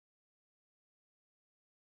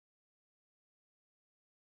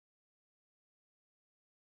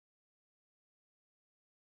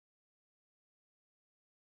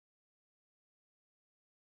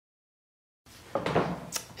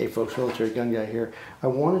Hey folks, Military Gun Guy here. I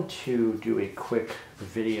wanted to do a quick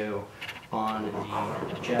video on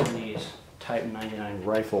the Japanese Type 99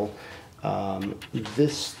 rifle.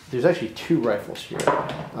 There's actually two rifles here,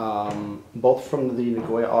 both from the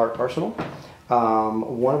Nagoya arsenal.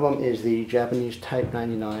 One of them is the Japanese Type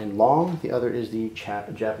 99 long, the other is the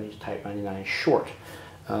Japanese Type 99 short.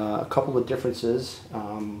 A couple of differences.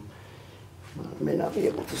 I may not be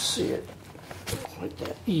able to see it quite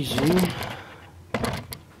that easy.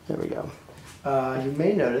 There we go. You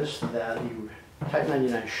may notice that the Type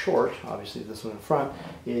 99 short, obviously this one in front,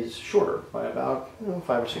 is shorter by about 5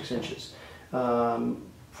 or 6 inches. For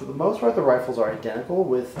the most part, the rifles are identical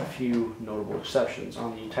with a few notable exceptions.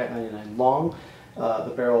 On the Type 99 long,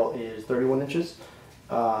 the barrel is 31 inches.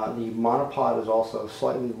 The monopod is also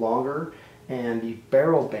slightly longer, and the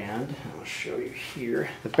barrel band, I'll show you here,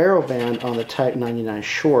 the barrel band on the Type 99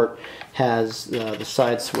 short has the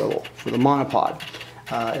side swivel for the monopod.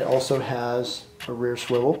 It also has a rear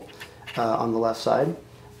swivel on the left side,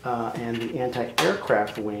 and the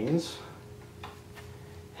anti-aircraft wings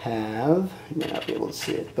have, you may not be able to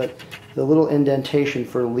see it, but the little indentation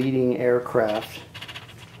for leading aircraft.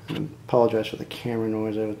 I apologize for the camera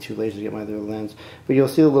noise, I was too lazy to get my other lens, but you'll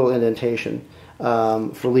see the little indentation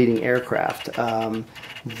for leading aircraft.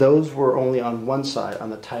 Those were only on one side, on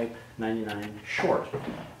the Type 99 short.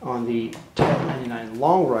 On the Type 99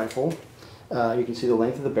 long rifle, you can see the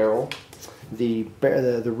length of the barrel. The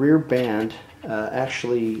rear band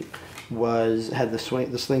actually had the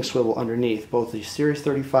sling swivel underneath. Both the Series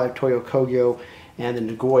 35 Toyo Kogyo and the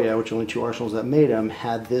Nagoya, which are only two arsenals that made them,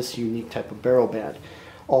 had this unique type of barrel band.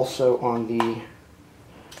 Also on the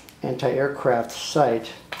anti-aircraft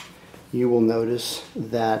sight, you will notice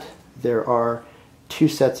that there are two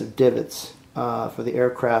sets of divots for the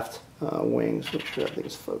aircraft wings, which I think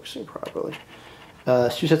is focusing properly.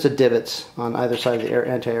 Two sets of divots on either side of the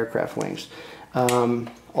anti-aircraft wings.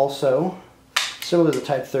 Also, similar to the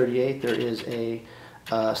Type 38, there is a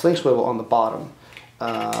sling swivel on the bottom.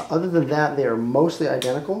 Other than that, they are mostly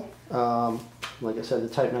identical. Like I said, the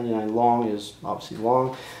Type 99 long is obviously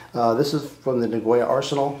long. This is from the Nagoya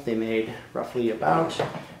arsenal. They made roughly about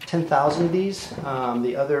 10,000 of these.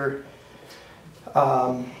 The other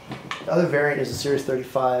variant is the Series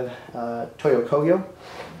 35 Toyo Kogyo.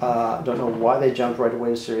 Don't know why they jumped right away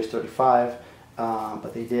to Series 35,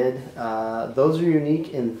 but they did. Those are unique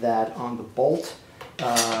in that on the bolt,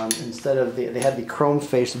 instead of they had the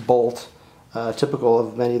chrome-faced bolt, typical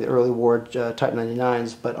of many of the early war Type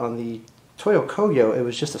 99s, but on the Toyo Kogyo it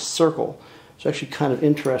was just a circle. It's actually kind of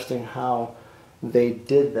interesting how they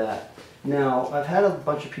did that. Now, I've had a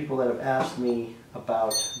bunch of people that have asked me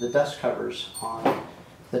about the dust covers on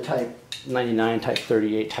the Type 99, Type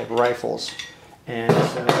 38 type rifles. And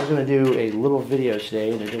so I was going to do a little video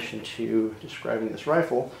today, in addition to describing this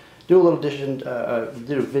rifle, do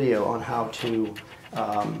a video on how to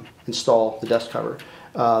install the dust cover.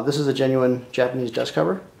 This is a genuine Japanese dust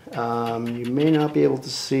cover. You may not be able to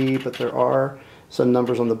see, but there are some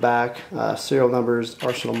numbers on the back, serial numbers,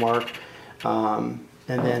 arsenal mark.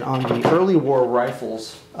 And then on the early war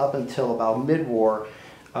rifles, up until about mid-war,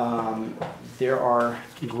 there are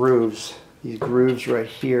grooves, these grooves right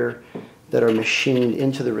here that are machined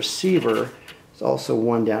into the receiver. There's also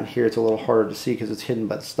one down here. It's a little harder to see because it's hidden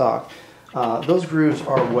by the stock. Those grooves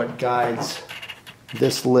are what guides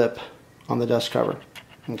this lip on the dust cover.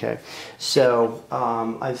 Okay, so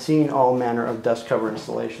I've seen all manner of dust cover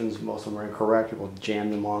installations. Most of them are incorrect. People jam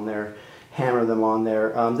them on there, hammer them on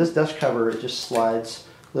there. This dust cover, it just slides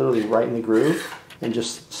literally right in the groove and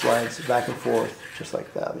just slides back and forth just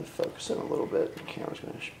like that. Let me focus in a little bit. The camera's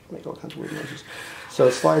going to make all kinds of weird noises. So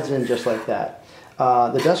it slides in just like that.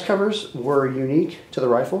 The dust covers were unique to the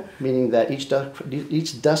rifle, meaning that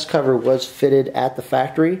each dust cover was fitted at the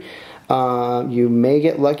factory. You may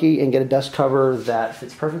get lucky and get a dust cover that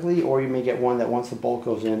fits perfectly, or you may get one that once the bolt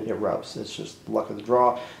goes in, it rubs. It's just luck of the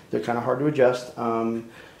draw. They're kind of hard to adjust.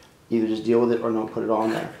 Either just deal with it or don't put it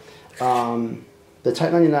on there. The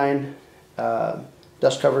Type 99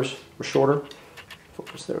 dust covers were shorter.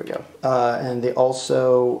 Focus, there we go. And they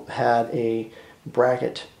also had a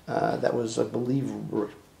bracket that was, I believe,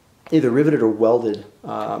 either riveted or welded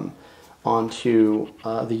onto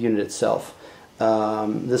the unit itself.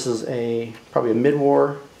 This is probably a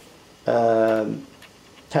mid-war Type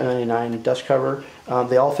 99 dust cover.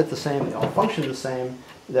 They all fit the same, they all function the same.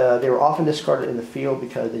 They were often discarded in the field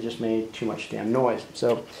because they just made too much damn noise.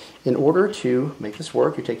 So in order to make this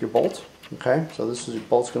work, you take your bolt, okay? So this is, your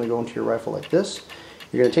bolt's going to go into your rifle like this.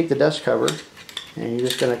 You're going to take the dust cover and you're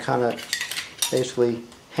just going to kind of basically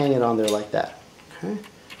hang it on there like that, okay?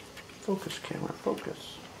 Focus, camera,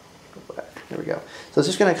 focus. Go back. There we go. So it's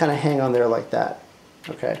just going to kind of hang on there like that.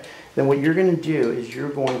 Okay. Then what you're going to do is you're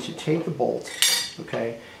going to take the bolt,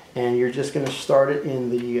 okay, and you're just going to start it in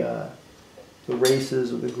the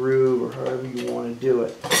races or the groove or however you want to do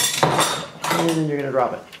it. And then you're going to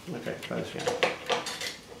drop it. Okay, try this again.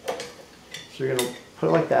 So you're going to put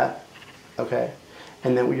it like that, okay?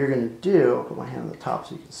 And then what you're going to do, I'll put my hand on the top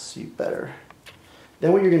so you can see better.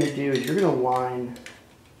 Then what you're going to do is you're going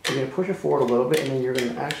to push it forward a little bit, and then you're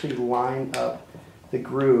going to actually line up the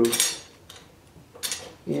groove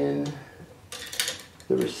in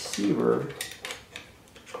the receiver.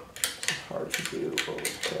 It's hard to do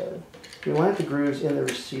overhead. You line up the grooves in the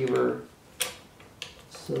receiver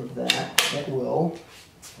so that it will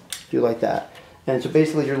do like that. And so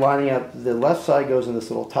basically you're lining up, the left side goes in this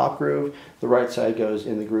little top groove, the right side goes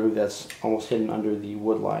in the groove that's almost hidden under the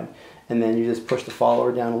wood line. And then you just push the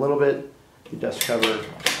follower down a little bit, your dust cover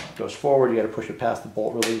goes forward, you got to push it past the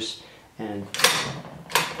bolt release, and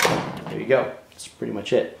there you go. That's pretty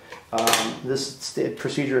much it. This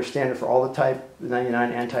procedure is standard for all the Type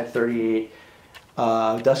 99 and Type 38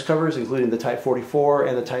 dust covers, including the Type 44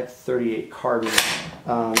 and the Type 38 carbon.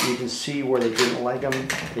 You can see where they didn't like them.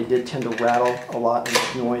 They did tend to rattle a lot and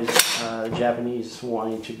make noise. The Japanese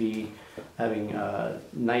wanting to be having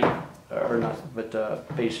night, or not, but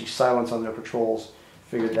basically silence on their patrols,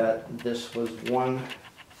 figured that this was one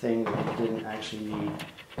thing that they didn't actually need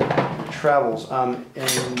for travels. And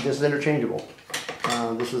this is interchangeable.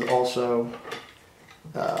 This is also,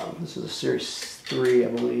 this is a Series 3, I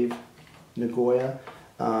believe, Nagoya.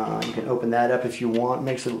 You can open that up if you want.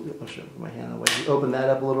 Makes it, I'll show my hand away. You open that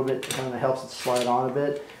up a little bit, it kind of helps it slide on a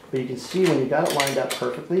bit. But you can see when you got it lined up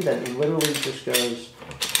perfectly that it literally just goes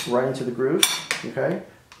right into the groove. Okay,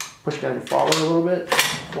 push down your follower a little bit,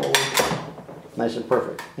 forward, nice and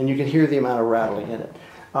perfect. And you can hear the amount of rattling in it.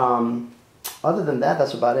 Other than that,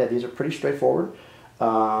 that's about it. These are pretty straightforward.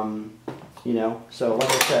 You know, so like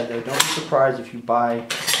I said, don't be surprised if you buy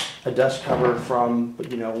a dust cover from,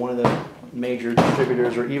 you know, one of the major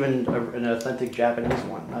distributors, or even an authentic Japanese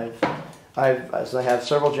one. As I have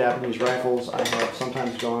several Japanese rifles, I have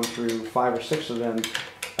sometimes gone through 5 or 6 of them,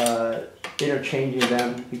 interchanging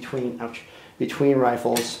them between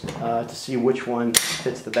rifles to see which one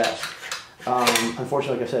fits the best.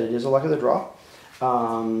 Unfortunately, like I said, it is a luck of the draw.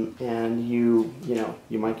 And you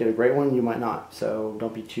might get a great one, you might not. So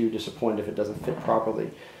don't be too disappointed if it doesn't fit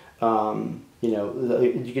properly.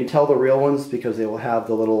 You can tell the real ones because they will have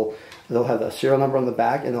they'll have the serial number on the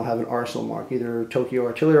back, and they'll have an arsenal mark, either Tokyo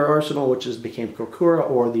Artillery Arsenal, which became Kokura,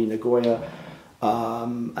 or the Nagoya.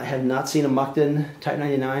 I have not seen a Mukden Type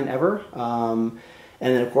 99 ever. And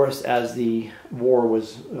then, of course, as the war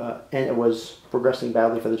was progressing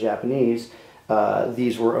badly for the Japanese,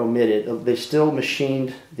 these were omitted. They still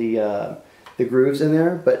machined the grooves in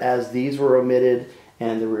there, but as these were omitted,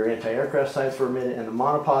 and the rear anti-aircraft sights were omitted, and the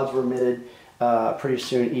monopods were omitted, pretty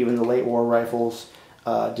soon even the late war rifles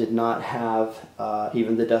did not have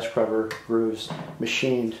even the dust cover grooves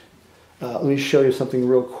machined. Let me show you something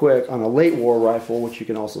real quick on a late war rifle, which you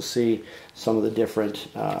can also see some of the different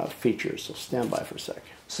features. So stand by for a sec.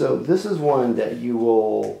 So this is one that you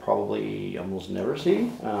will probably almost never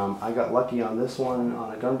see. I got lucky on this one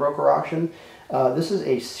on a gunbroker auction. This is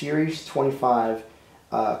a Series 25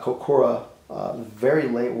 Kokura, very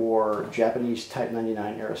late war Japanese Type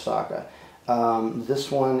 99 Arisaka.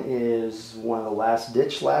 This one is one of the last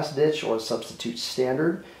ditch or substitute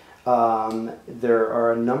standard. There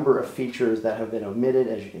are a number of features that have been omitted,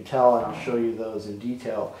 as you can tell, and I'll show you those in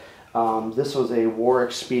detail. This was a war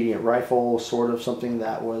expedient rifle, sort of something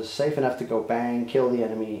that was safe enough to go bang, kill the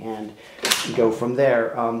enemy, and go from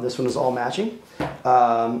there. This one is all matching.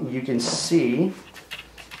 You can see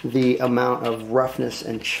the amount of roughness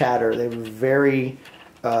and chatter. They were very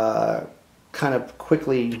kind of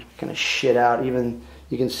quickly kind of shit out. Even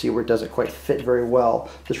you can see where it doesn't quite fit very well.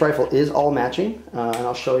 This rifle is all matching, and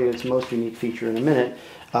I'll show you its most unique feature in a minute.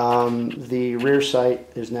 The rear sight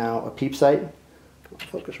is now a peep sight.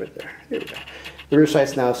 Focus right there. There we go. The rear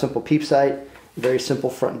sight's now a simple peep sight. Very simple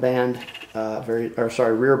front band.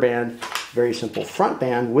 Rear band. Very simple front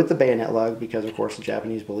band with the bayonet lug, because of course the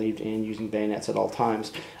Japanese believed in using bayonets at all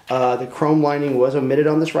times. The chrome lining was omitted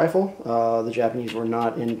on this rifle. The Japanese were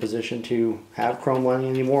not in position to have chrome lining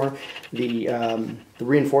anymore. The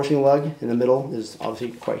reinforcing lug in the middle is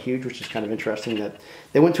obviously quite huge, which is kind of interesting that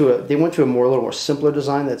they went to a little more simpler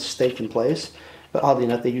design that's staked in place. But oddly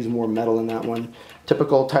enough, they use more metal in that one.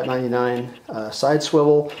 Typical Type 99 side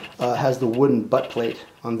swivel has the wooden butt plate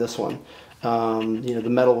on this one. The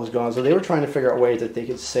metal was gone, so they were trying to figure out ways that they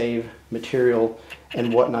could save material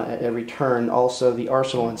and whatnot at every turn. Also, the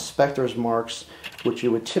arsenal inspector's marks which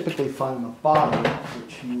you would typically find on the bottom,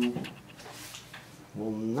 which you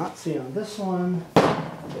will not see on this one,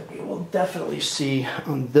 but you will definitely see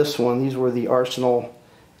on this one. These were the Arsenal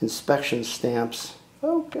inspection stamps.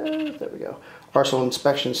 Okay, there we go. Arsenal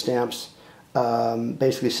inspection stamps,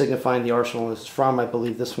 basically signifying the arsenal this is from. I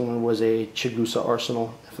believe this one was a Chigusa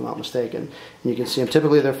arsenal, if I'm not mistaken. And you can see them.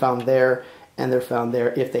 Typically they're found there, and they're found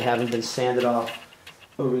there if they haven't been sanded off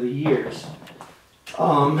over the years.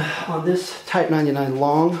 On this Type 99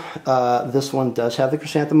 long, this one does have the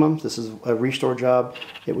chrysanthemums. This is a restore job.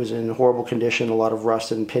 It was in horrible condition, a lot of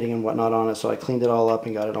rusted and pitting and whatnot on it, so I cleaned it all up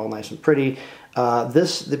and got it all nice and pretty.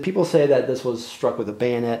 The people say that this was struck with a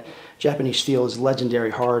bayonet. Japanese steel is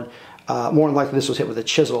legendary hard. More than likely this was hit with a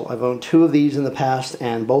chisel. I've owned 2 of these in the past,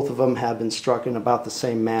 and both of them have been struck in about the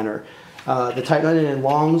same manner. The Type 99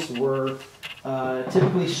 longs were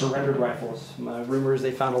typically surrendered rifles. Rumors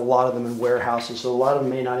they found a lot of them in warehouses, so a lot of them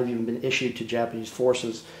may not have even been issued to Japanese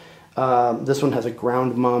forces. This one has a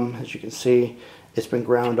ground mum, as you can see. It's been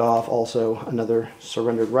ground off, also another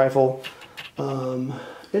surrendered rifle.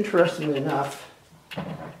 Interestingly enough,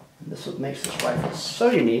 this is what makes this rifle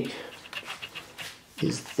so unique,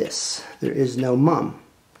 is this. There is no mum,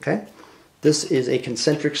 okay? This is a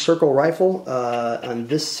concentric circle rifle. On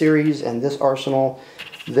this series and this arsenal,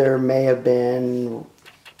 there may have been,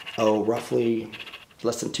 roughly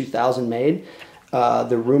less than 2,000 made.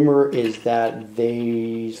 The rumor is that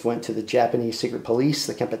these went to the Japanese secret police,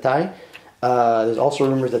 the Kempetai. There's also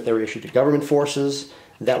rumors that they were issued to government forces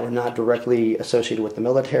that were not directly associated with the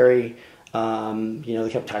military. The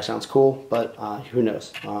Kempetai sounds cool, but who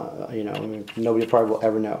knows? Nobody probably will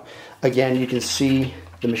ever know. Again, you can see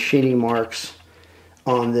the machining marks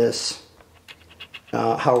on this,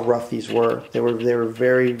 how rough these were. They were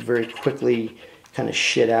very, very quickly kind of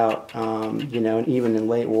shit out, and even in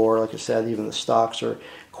late war, like I said, even the stocks are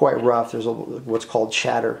quite rough. There's what's called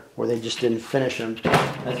chatter, where they just didn't finish them,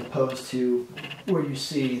 as opposed to where you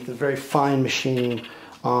see the very fine machining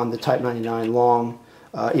on the Type 99 long,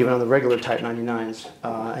 even on the regular Type 99s,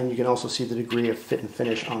 and you can also see the degree of fit and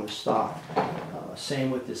finish on the stock.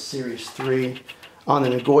 Same with this Series 3. On the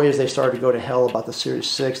Nagoyas, they started to go to hell about the Series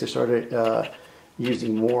 6. They started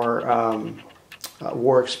using more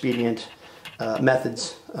war expedient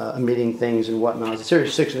methods, emitting things and whatnot. The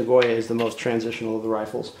Series 6 Nagoya is the most transitional of the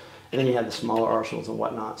rifles, and then you have the smaller arsenals and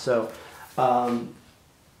whatnot. So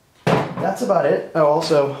that's about it. Oh,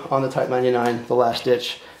 also on the Type 99, the last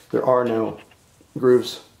ditch, there are no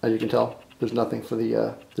grooves, as you can tell. There's nothing for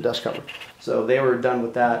the dust cover. So they were done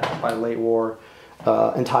with that by late war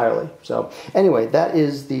entirely. So anyway, that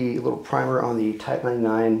is the little primer on the Type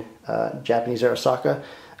 99 Japanese Arisaka.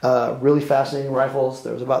 Really fascinating rifles.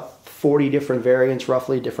 There was about 40 different variants,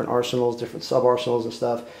 roughly, different arsenals, different sub-arsenals and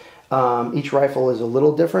stuff. Each rifle is a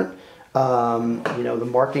little different. The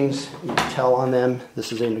markings, you can tell on them.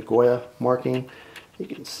 This is a Nagoya marking. You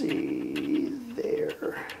can see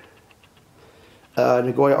there.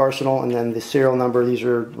 Nagoya Arsenal, and then the serial number. These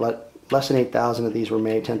are less than 8,000 of these were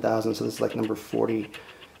made, 10,000, so this is like number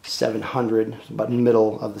 4,700, about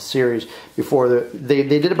middle of the series. Before they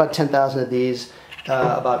did about 10,000 of these,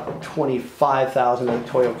 about 25,000 of the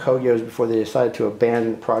Toyo Kogyos before they decided to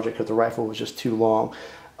abandon the project because the rifle was just too long.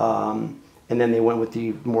 And then they went with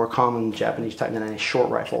the more common Japanese Type 99 short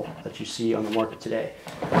rifle that you see on the market today.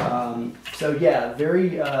 So yeah,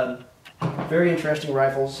 very interesting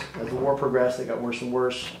rifles. As the war progressed, they got worse and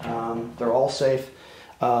worse. They're all safe.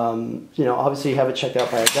 Obviously have it checked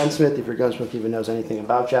out by a gunsmith if your gunsmith even knows anything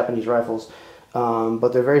about Japanese rifles. But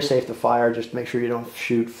they're very safe to fire. Just make sure you don't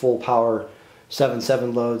shoot full power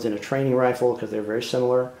 7.7 loads in a training rifle because they're very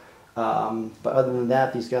similar. But other than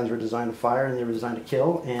that, these guns were designed to fire and they were designed to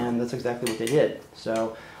kill, and that's exactly what they did.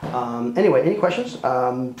 So anyway, any questions,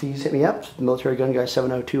 please hit me up,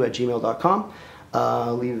 militarygunguy702@gmail.com.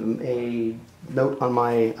 Leave a note on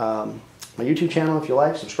my my YouTube channel if you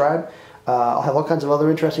like, subscribe. I'll have all kinds of other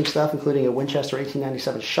interesting stuff, including a Winchester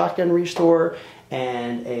 1897 shotgun restore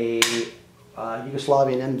and a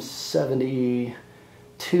Yugoslavian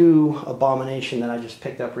M72 abomination that I just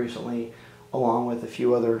picked up recently, along with a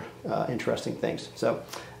few other interesting things. So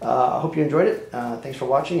I hope you enjoyed it. Thanks for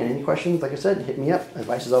watching, and any questions, like I said, hit me up.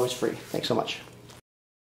 Advice is always free. Thanks so much.